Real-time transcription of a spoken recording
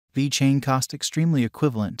Vechain cost extremely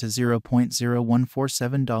equivalent to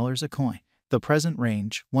 $0.0147 a coin. The present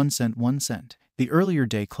range, 1 cent 1 cent. The earlier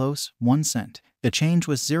day close, 1 cent. The change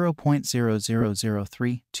was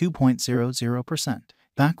 0.0003, 2.00%.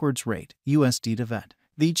 Backwards rate, USD to VET.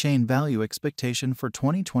 Vechain value expectation for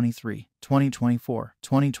 2023, 2024,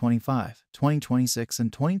 2025, 2026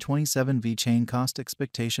 and 2027. Vechain cost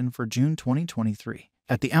expectation for June 2023.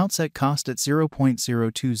 At the outset, cost at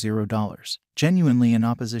 $0.020, genuinely in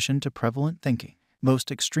opposition to prevalent thinking.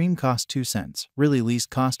 Most extreme cost 2 cents, really least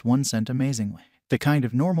cost 1 cent amazingly. The kind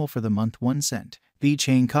of normal for the month 1 cent.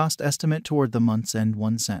 Vechain cost estimate toward the month's end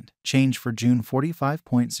 1 cent. Change for June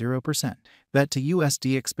 45.0%. VET to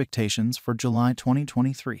USD expectations for July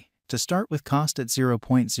 2023. To start with, cost at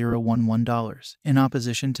 $0.011, in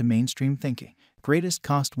opposition to mainstream thinking. Greatest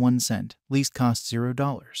cost 1 cent, least cost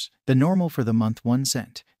 $0. The normal for the month 1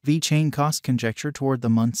 cent. Vechain cost conjecture toward the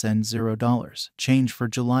month's end $0. Change for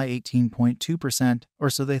July 18.2%, or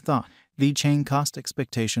so they thought. Vechain cost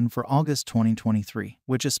expectation for August 2023,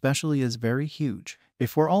 which especially is very huge.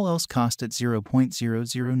 Before all else, cost at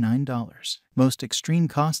 $0.009. Most extreme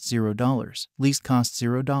cost $0, least cost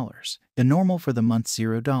 $0. The normal for the month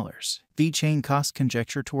 $0. Vechain cost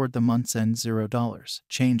conjecture toward the month's end $0.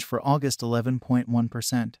 Change for August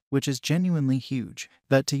 11.1%, which is genuinely huge.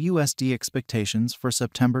 VET to USD expectations for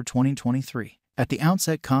September 2023. At the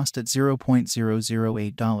outset, cost at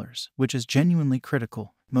 $0.008, which is genuinely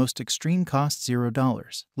critical. Most extreme cost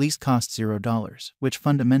 $0, least cost $0, which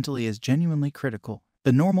fundamentally is genuinely critical.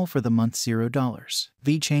 The normal for the month $0.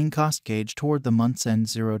 Vechain cost gauge toward the month's end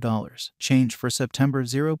 $0. Change for September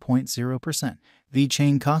 0.0%.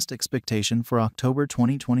 Vechain cost expectation for October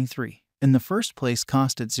 2023. In the first place,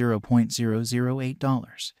 cost at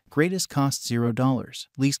 $0.008. Greatest cost $0,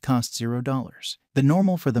 least cost $0. The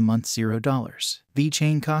normal for the month $0.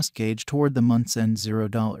 Vechain cost gauge toward the month's end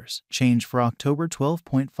 $0. Change for October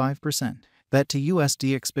 12.5%. VET to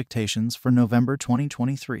USD expectations for November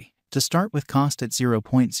 2023. To start with, cost at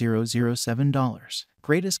 $0.007.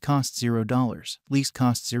 Greatest cost $0, least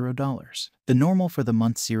cost $0. The normal for the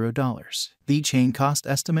month $0. Vechain cost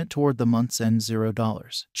estimate toward the month's end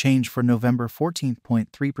 $0. Change for November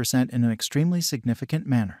 14.3% in an extremely significant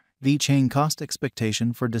manner. Vechain cost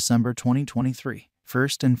expectation for December 2023.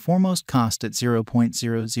 First and foremost, cost at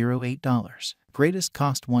 $0.008. Greatest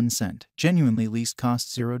cost 1 cent, genuinely least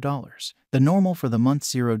cost $0. The normal for the month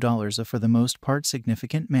 $0 a for the most part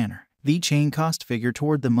significant manner. Vechain cost figure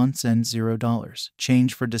toward the month's end $0.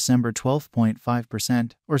 Change for December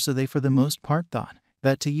 12.5%, or so they for the most part thought.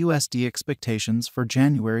 VET to USD expectations for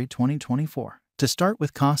January 2024. To start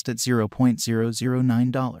with, cost at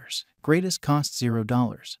 $0.009. Greatest cost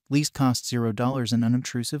 $0, least cost $0 in an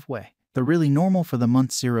unobtrusive way. The really normal for the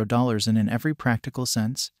month $0 in every practical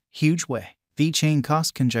sense, huge way. Vechain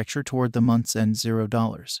cost conjecture toward the month's end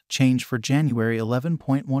 $0. Change for January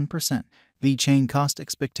 11.1%. Vechain cost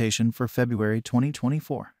expectation for February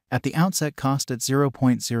 2024. At the outset, cost at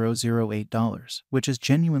 $0.008, which is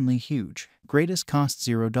genuinely huge. Greatest cost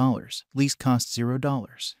 $0, least cost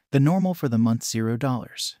 $0. The normal for the month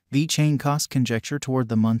 $0. Vechain cost conjecture toward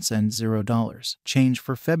the month's end $0. Change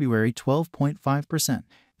for February 12.5%.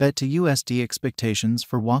 VET to USD expectations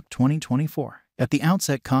for WAC 2024. At the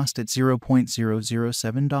outset, cost at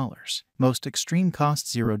 $0.007. Most extreme cost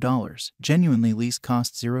 $0, genuinely least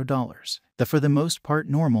cost $0. The for the most part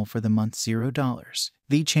normal for the month $0.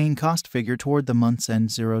 Vechain cost figure toward the month's end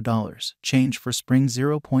 $0. Change for spring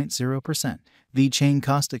 0.0%. Vechain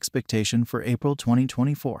cost expectation for April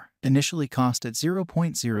 2024. Initially cost at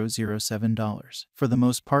 $0.007, for the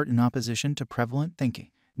most part in opposition to prevalent thinking.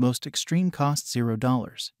 Most extreme cost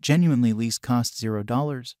 $0, genuinely least cost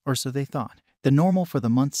 $0, or so they thought. The normal for the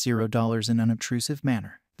month $0 in an unobtrusive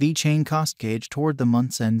manner. Vechain cost gauge toward the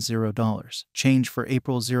month's end $0. Change for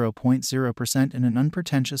April 0.0% in an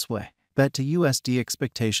unpretentious way. VET to USD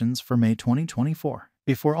expectations for May 2024.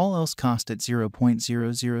 Before all else, cost at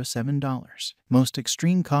 $0.007. Most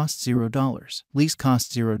extreme cost $0, least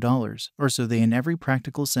cost $0, or so they in every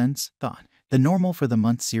practical sense thought. The normal for the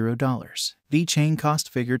month $0. Vechain cost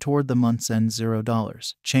figure toward the month's end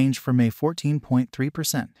 $0. Change for May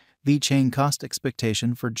 14.3%. Vechain cost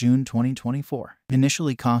expectation for June 2024.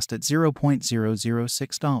 Initially cost at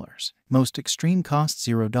 $0.006. Most extreme cost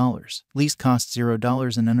 $0, least cost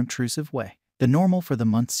 $0 in an unobtrusive way. The normal for the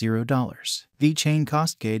month $0. Vechain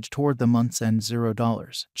cost gauge toward the month's end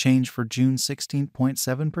 $0. Change for June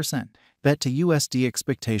 16.7%. VET to USD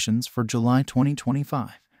expectations for July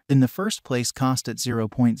 2025. In the first place, cost at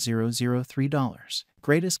 $0.003.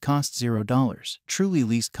 Greatest cost $0. Truly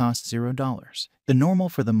least cost $0. The normal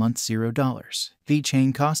for the month $0.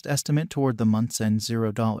 Vechain cost estimate toward the month's end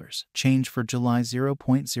 $0. Change for July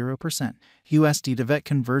 0.0%. USD to VET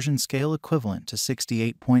conversion scale equivalent to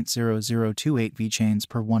 68.0028 Vechains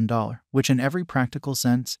per $1, which in every practical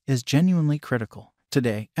sense is genuinely critical.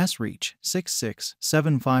 Today, S reach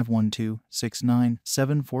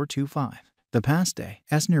 667512697425. The past day,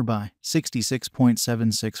 S nearby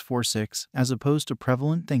 66.7646 as opposed to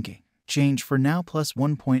prevalent thinking. Change for now plus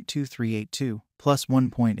 1.2382, plus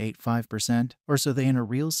 1.85%, or so they in a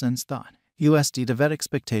real sense thought. USD to VET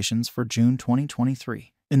expectations for June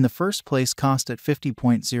 2023. In the first place, cost at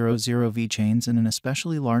 50.00 Vechains in an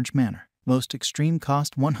especially large manner. Most extreme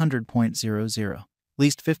cost 100.00,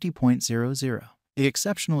 least 50.00. The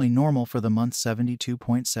exceptionally normal for the month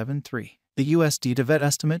 72.73. The USD to VET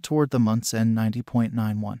estimate toward the month's end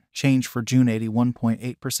 90.91. Change for June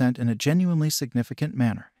 81.8% in a genuinely significant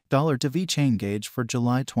manner. Dollar to Vechain gauge for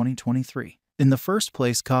July 2023. In the first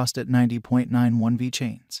place, cost at 90.91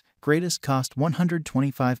 Vechains. Greatest cost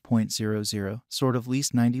 125.00, sort of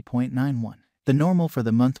least 90.91. The normal for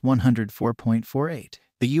the month 104.48.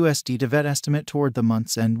 The USD to VET estimate toward the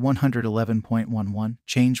month's end 111.11,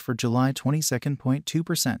 change for July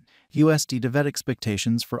 22.2%. USD to VET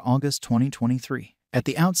expectations for August 2023. At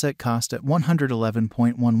the outset, cost at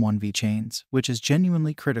 111.11 Vechains, which is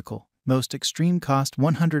genuinely critical. Most extreme cost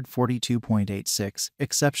 142.86,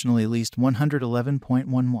 exceptionally least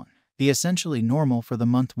 111.11. The essentially normal for the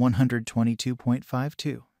month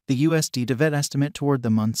 122.52. The USD to VET estimate toward the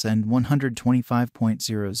month's end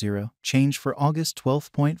 125.00, change for August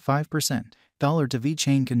 12.5%. Dollar to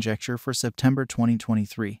Vechain conjecture for September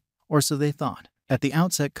 2023, or so they thought. At the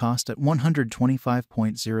outset, cost at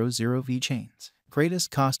 125.00 Vechains.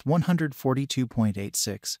 Greatest cost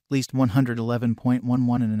 142.86, least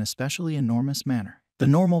 111.11 in an especially enormous manner. The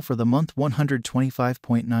normal for the month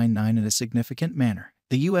 125.99 in a significant manner.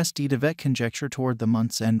 The USD to VET conjecture toward the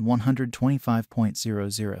month's end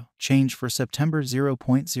 125.00, change for September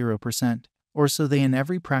 0.0%, or so they in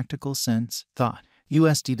every practical sense thought.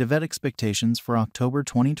 USD to VET expectations for October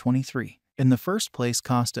 2023. In the first place,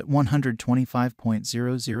 cost at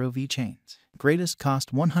 125.00 Vechains. Greatest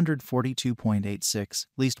cost 142.86,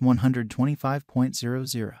 least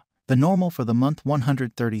 125.00. The normal for the month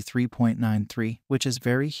 133.93, which is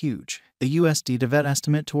very huge. The USD to VET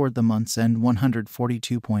estimate toward the month's end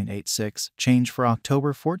 142.86, change for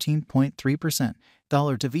October 14.3%.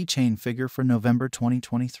 Dollar to Vechain figure for November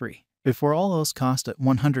 2023. Before all else, cost at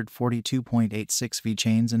 142.86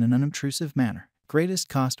 Vechains in an unobtrusive manner. Greatest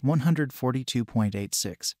cost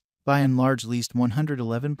 142.86. By and large, least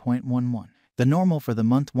 111.11. The normal for the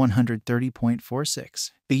month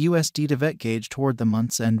 130.46. The USD to VET gauge toward the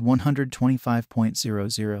month's end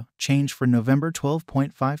 125.00, change for November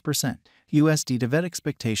 12.5%. USD to VET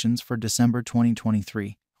expectations for December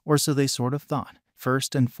 2023, or so they sort of thought.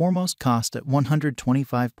 First and foremost, cost at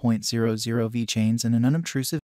 125.00 Vechains in an unobtrusive